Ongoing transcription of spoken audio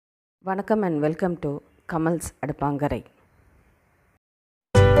வணக்கம் and welcome to Kamals Adupankarai.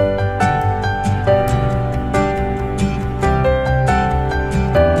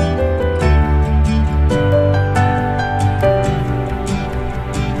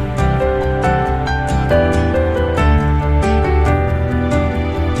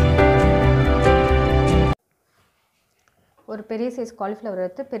 ஒரு பெரிய சைஸ் காலிஃப்ளவர்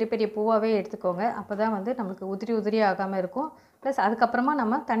எடுத்து பெரிய பெரிய பூவாகவே எடுத்துக்கோங்க. அப்போ தான் நமக்கு உதிரி உதிரி ஆகாமல் இருக்கும். ப்ளஸ் அதுக்கப்புறமா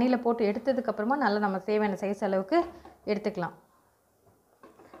நம்ம தண்ணியில் போட்டு எடுத்ததுக்கப்புறமா நல்லா நம்ம தேவையான சைஸ் அளவுக்கு எடுத்துக்கலாம்.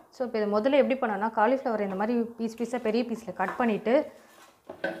 ஸோ இப்போ இதை முதல்ல எப்படி பண்ணோன்னா, காலிஃப்ளவர் இந்த மாதிரி பீஸாக பெரிய பீஸில் கட் பண்ணிவிட்டு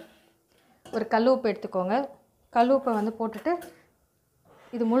ஒரு கல் உப்பு எடுத்துக்கோங்க. கல் உப்பை போட்டுட்டு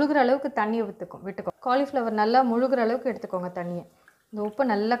இது முழுகிற அளவுக்கு தண்ணியை விட்டுக்கோங்க. காலிஃப்ளவர் நல்லா முழுகிற அளவுக்கு எடுத்துக்கோங்க தண்ணியை. இந்த உப்பை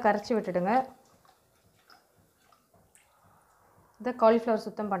நல்லா கரைச்சி விட்டுடுங்க. இதை காலிஃப்ளவர்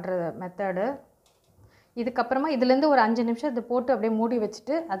சுத்தம் பண்ணுற மெத்தடு. இதுக்கப்புறமா இதுலேருந்து ஒரு 5 நிமிஷம் இதை போட்டு அப்படியே மூடி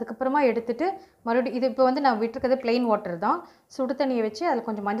வச்சுட்டு அதுக்கப்புறமா எடுத்துகிட்டு மறுபடியும் இது இப்போ நான் விட்டுருக்கிறது ப்ளெயின் வாட்டர் தான். சுடு தண்ணியை வச்சு அதில்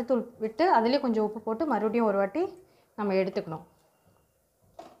கொஞ்சம் மஞ்சத்தூள் விட்டு அதுலேயே கொஞ்சம் உப்பு போட்டு மறுபடியும் ஒரு வாட்டி நம்ம எடுத்துக்கணும்.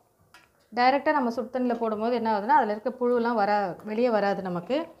 டைரெக்டாக நம்ம சுடு தண்ணியில் போடும்போது என்ன ஆகுதுன்னா அதில் இருக்க புழுலாம் வெளியே வராது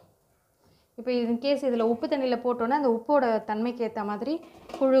நமக்கு. இப்போ இன்கேஸ் இதில் உப்பு தண்ணியில் போட்டோன்னா அந்த உப்போட தன்மைக்கு ஏற்ற மாதிரி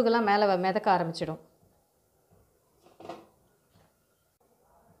புழுகெல்லாம் மேலே மிதக்க ஆரம்பிச்சிடும்.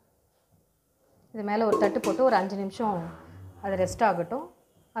 இது மேலே ஒரு தட்டு போட்டு ஒரு 5 நிமிஷம் அது ரெஸ்ட் ஆகட்டும்.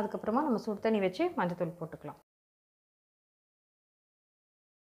 அதுக்கப்புறமா நம்ம சுடு தண்ணி வச்சு மஞ்சத்தூள் போட்டுக்கலாம்.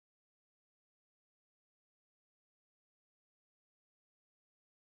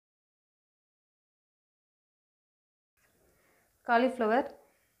 காலிஃப்ளவர்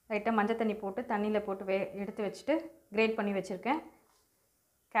லைட்டாக மஞ்சள் தண்ணி போட்டு தண்ணியில் போட்டு எடுத்து வச்சுட்டு கிரேட் பண்ணி வச்சுருக்கேன்.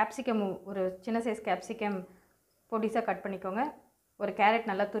 கேப்சிகம் ஒரு சின்ன சைஸ் கேப்சிகம் பொடிசாக கட் பண்ணிக்கோங்க. ஒரு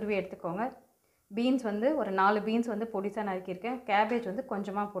கேரட் நல்லா துருவி எடுத்துக்கோங்க. பீன்ஸ் ஒரு 4 பீன்ஸ் பொடிசாக நறுக்கியிருக்கேன். கேபேஜ்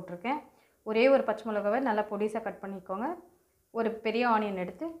கொஞ்சமாக போட்டிருக்கேன். ஒரே ஒரு பச்சை மிளகாவை நல்லா பொடிசாக கட் பண்ணிக்கோங்க. ஒரு பெரிய ஆனியன்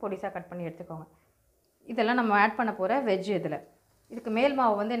எடுத்து பொடிசாக கட் பண்ணி எடுத்துக்கோங்க. இதெல்லாம் நம்ம ஆட் பண்ண போகிற வெஜ். இதுக்கு மேல்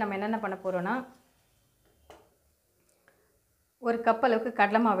மாவு நம்ம என்னென்ன பண்ண போகிறோன்னா, ஒரு கப் அளவுக்கு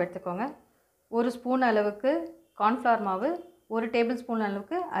கடலை மாவு எடுத்துக்கோங்க. 1 ஸ்பூன் அளவுக்கு கார்ன்ஃப்ளவர் மாவு, 1 டேபிள் ஸ்பூன்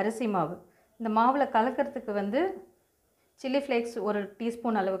அளவுக்கு அரிசி மாவு. இந்த மாவில் கலக்கிறதுக்கு சில்லி ஃப்ளேக்ஸ் 1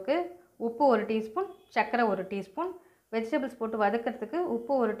 டீஸ்பூன் அளவுக்கு, உப்பு 1 டீஸ்பூன், சர்க்கரை 1 டீஸ்பூன், வெஜிடபிள்ஸ் போட்டு வதக்கிறதுக்கு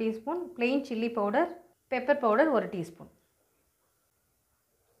உப்பு 1 teaspoon, plain chilli powder, pepper powder 1 teaspoon.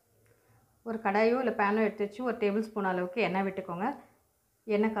 ஒரு கடாயோ இல்லை பேனோ எடுத்து வச்சு 1 டேபிள் ஸ்பூன் அளவுக்கு எண்ணெய் விட்டுக்கோங்க.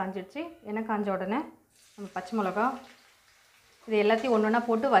 எண்ணெய் காஞ்சிடுச்சு. எண்ணெய் காஞ்ச உடனே நம்ம பச்சை மிளகா இது எல்லாத்தையும் ஒன்று ஒன்றா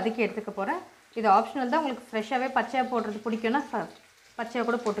போட்டு வதக்கி எடுத்துக்க போகிறேன். இது ஆப்ஷனல் தான். உங்களுக்கு ஃப்ரெஷ்ஷாகவே பச்சையாக போடுறது பிடிக்குன்னா பச்சையாக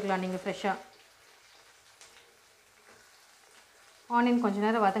கூட போட்டுக்கலாம் நீங்கள் ஃப்ரெஷ்ஷாக. ஆனியன் கொஞ்சம்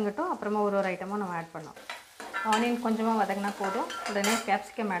நேரம் வதங்கட்டும். அப்புறமா ஒரு ஐட்டமாக நம்ம ஆட் பண்ணோம். ஆனியன் கொஞ்சமாக வதங்கினா போதும். உடனே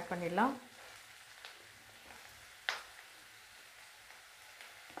கேப்சிகம் ஆட் பண்ணிடலாம்.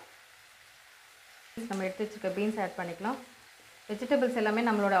 நம்ம எடுத்து வச்சுருக்க பீன்ஸ் ஆட் பண்ணிக்கலாம். வெஜிடபிள்ஸ் எல்லாமே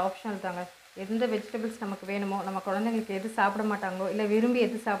நம்மளோட ஆப்ஷனல் தாங்க. எந்த வெஜிடபிள்ஸ் நமக்கு வேணுமோ, நம்ம குழந்தைங்களுக்கு எது சாப்பிட மாட்டாங்களோ இல்லை விரும்பி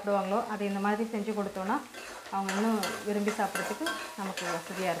எது சாப்பிடுவாங்களோ அதை இந்த மாதிரி செஞ்சு கொடுத்தோன்னா அவங்க இன்னும் விரும்பி சாப்பிட்றதுக்கு நமக்கு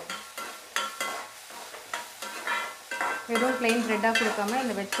வசதியாக இருக்கும். வெறும் ப்ளெயின் ப்ரெட்டாக கொடுக்காம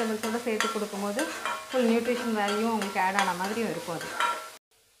இந்த வெஜிடபிள்ஸோடு சேர்த்து கொடுக்கும்போது ஃபுல் நியூட்ரிஷன் வேல்யூவும் உங்களுக்கு ஆட் ஆன மாதிரியும் இருக்கும். அது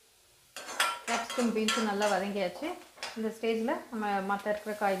கேப்சிகம் பீன்ஸும் நல்லா வதங்கியாச்சு. இந்த ஸ்டேஜில் நம்ம மற்ற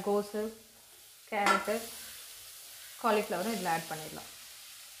இருக்கிற காய் கோஸு, கேரட்டு, காலிஃப்ளவரும் இதில் ஆட் பண்ணிடலாம்.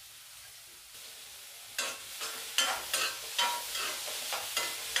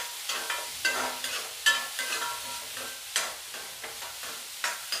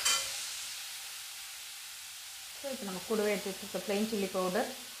 இப்போ நம்ம கூடவே எடுத்து வச்சுருக்க plain chilli powder,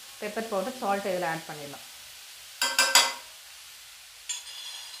 pepper powder, salt இதில் ஆட் பண்ணிடலாம்.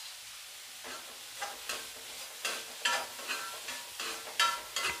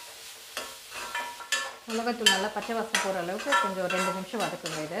 மிளகாத்தூள் நல்லா பச்சை வாசனை போகிற அளவுக்கு கொஞ்சம் 2 நிமிஷம்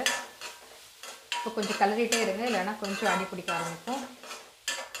வதக்குங்க. இது இப்போ கொஞ்சம் கலரிட்டே இருங்க, இல்லைன்னா கொஞ்சம் அடி பிடிக்க ஆரம்பிக்கும்.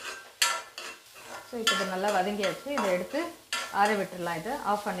 ஸோ இப்போ இது நல்லா வதங்கியாச்சு. இதை எடுத்து ஆற விட்டுடலாம். இதை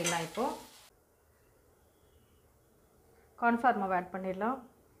ஆஃப் பண்ணிடலாம். இப்போது கார்ன்ஃப்ளவர் மாவு ஆட் பண்ணிடலாம்.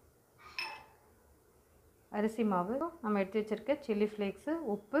 அரிசி மாவு, நம்ம எடுத்து வச்சுருக்க சில்லி ஃப்ளேக்ஸு,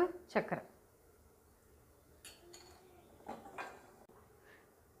 உப்பு, சர்க்கரை.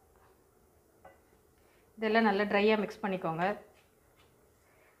 இதெல்லாம் நல்லா ட்ரையாக மிக்ஸ் பண்ணிக்கோங்க.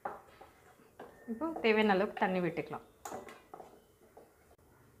 இப்போ தேவையான அளவுக்கு தண்ணி விட்டுக்கலாம்.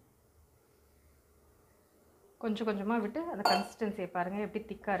 கொஞ்சம் கொஞ்சமாக விட்டு அந்த கன்சிஸ்டன்சியை பாருங்கள், எப்படி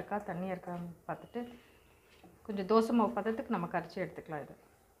திக்காக இருக்கா தண்ணியாக இருக்கான்னு பார்த்துட்டு கொஞ்சம் தோசை மாவு பதத்துக்கு நம்ம கரைச்சி எடுத்துக்கலாம். இது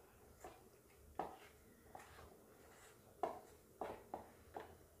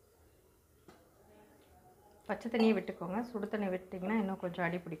பச்சை தண்ணியை விட்டுக்கோங்க. சுடு தண்ணி விட்டிங்கன்னா இன்னும் கொஞ்சம்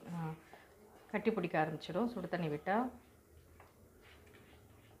கட்டி பிடிக்க ஆரம்பிச்சிடும் சுடு தண்ணி விட்டால்.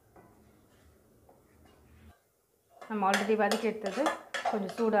 நம்ம ஆல்ரெடி வதக்கி எடுத்தது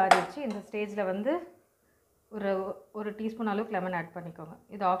கொஞ்சம் சூடு ஆறிடுச்சு. இந்த ஸ்டேஜில் வந்து ஒரு டீஸ்பூன் அளவுக்கு லெமன் ஆட் பண்ணிக்கோங்க.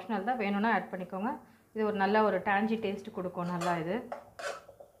 இது ஆப்ஷனல் தான், வேணும்னா ஆட் பண்ணிக்கோங்க. இது ஒரு நல்ல ஒரு டேஞ்சி டேஸ்ட் கொடுக்கும் நல்லா. இது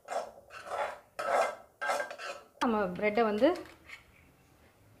நம்ம ப்ரெட்டை வந்து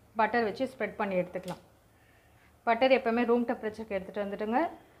பட்டர் வச்சு ஸ்ப்ரெட் பண்ணி எடுத்துக்கலாம். பட்டர் எப்போவுமே ரூம் டெம்பரேச்சருக்கு எடுத்துகிட்டு வந்துடுங்க.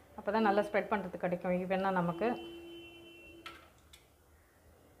 அப்போ தான் நல்லா ஸ்ப்ரெட் பண்ணுறதுக்கு கிடைக்கும் ஈவனாக நமக்கு.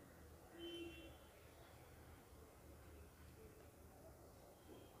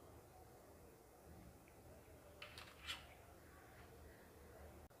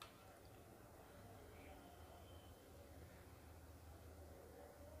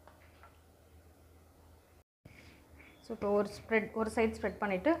 ஸோ இப்போ ஒரு சைடு ஸ்ப்ரெட்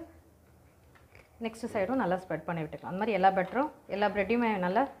பண்ணிவிட்டு நெக்ஸ்ட் சைடும் நல்லா ஸ்ப்ரெட் பண்ணி விட்டுக்கலாம். அந்த மாதிரி எல்லா ப்ரெட்டையுமே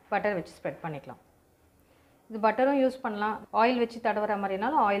நல்லா பட்டர் வச்சு ஸ்ப்ரெட் பண்ணிக்கலாம். இது பட்டரும் யூஸ் பண்ணலாம், ஆயில் வச்சு தடவுற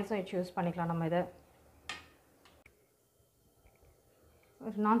மாதிரினாலும் ஆயில்ஸும் வச்சு யூஸ் பண்ணிக்கலாம். நம்ம இதை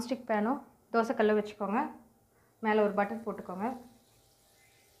ஒரு நான்ஸ்டிக் பேனோ தோசைக்கல்ல வச்சுக்கோங்க. மேலே ஒரு பட்டர் போட்டுக்கோங்க.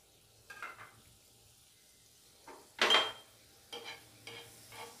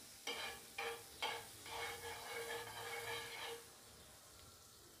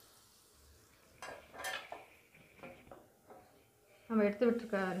 நம்ம எடுத்து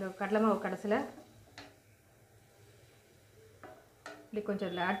விட்டுருக்க இந்த கடலை மாவு கடைசியில் இப்படி கொஞ்சம்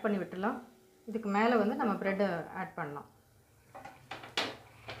இதில் ஆட் பண்ணி விட்டுடலாம். இதுக்கு மேலே வந்து நம்ம ப்ரெட்டை ஆட் பண்ணலாம்.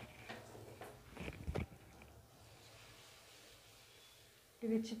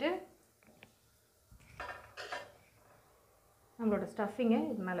 இப்படி வச்சுட்டு நம்மளோட ஸ்டஃபிங்கை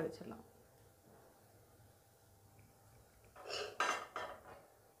இது மேலே வச்சிடலாம்.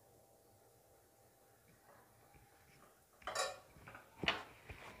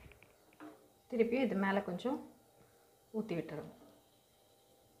 திருப்பி இது மேலே கொஞ்சம் ஊற்றி விட்டுருங்க.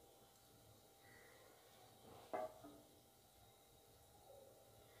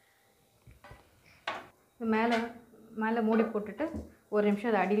 மேலே மூடி போட்டுட்டு ஒரு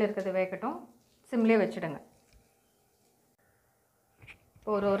நிமிஷம் அது அடியில் இருக்கிறது வேகட்டும். சிம்லேயே வச்சுடுங்க.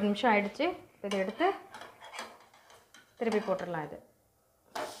 இப்போ ஒரு நிமிஷம் ஆயிடுச்சு. இதை எடுத்து திருப்பி போட்டுடலாம். இது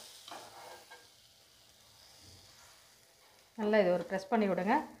நல்லா இது ஒரு ப்ரெஸ் பண்ணி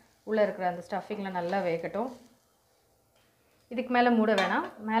விடுங்க. உள்ளே இருக்கிற அந்த ஸ்டஃபிங்கில் நல்லா வேகட்டும். இதுக்கு மேலே மூட வேணாம்.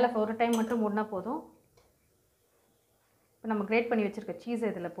 மேலே ஒரு டைம் மட்டும் மூடினா போதும். இப்போ நம்ம கிரேட் பண்ணி வச்சுருக்க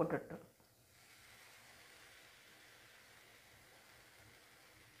சீஸை இதில் போட்டுவிட்டோம்.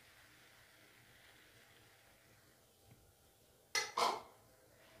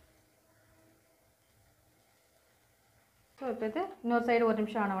 ஸோ இப்போ இது இன்னொரு சைடு ஒரு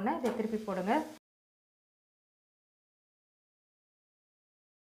நிமிஷம் ஆனவுடனே இதை திருப்பி போடுங்க.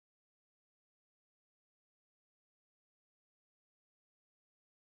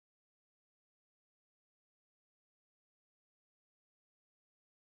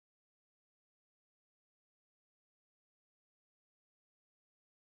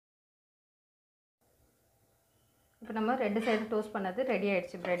 இப்போ நம்ம 2 சைடு டோஸ்ட் பண்ணது ரெடி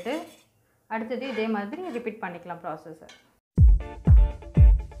ஆகிடுச்சு ப்ரெட்டு. அடுத்தது இதே மாதிரி ரிப்பீட் பண்ணிக்கலாம் ப்ராசஸை.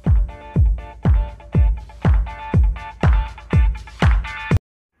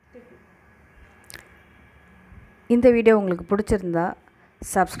 இந்த வீடியோ உங்களுக்கு பிடிச்சிருந்தா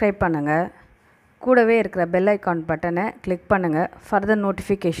சப்ஸ்கிரைப் பண்ணுங்கள். கூடவே இருக்கிற பெல் ஐக்கான் பட்டனை கிளிக் பண்ணுங்கள். ஃபர்தர்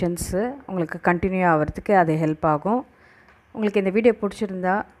நோட்டிஃபிகேஷன்ஸு உங்களுக்கு கண்டினியூ ஆகிறதுக்கு அது ஹெல்ப் ஆகும். உங்களுக்கு இந்த வீடியோ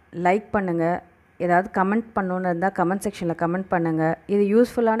பிடிச்சிருந்தா லைக் பண்ணுங்கள். ஏதாவது கமெண்ட் பண்ணணுன்னு இருந்தால் கமெண்ட் செக்ஷனில் கமெண்ட் பண்ணுங்கள். இது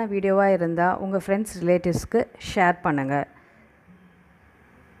யூஸ்ஃபுல்லான வீடியோவாக இருந்தால் உங்கள் ஃப்ரெண்ட்ஸ் ரிலேட்டிவ்ஸ்க்கு ஷேர் பண்ணுங்கள்.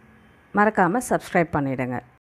 மறக்காமல் சப்ஸ்கிரைப் பண்ணிவிடுங்க.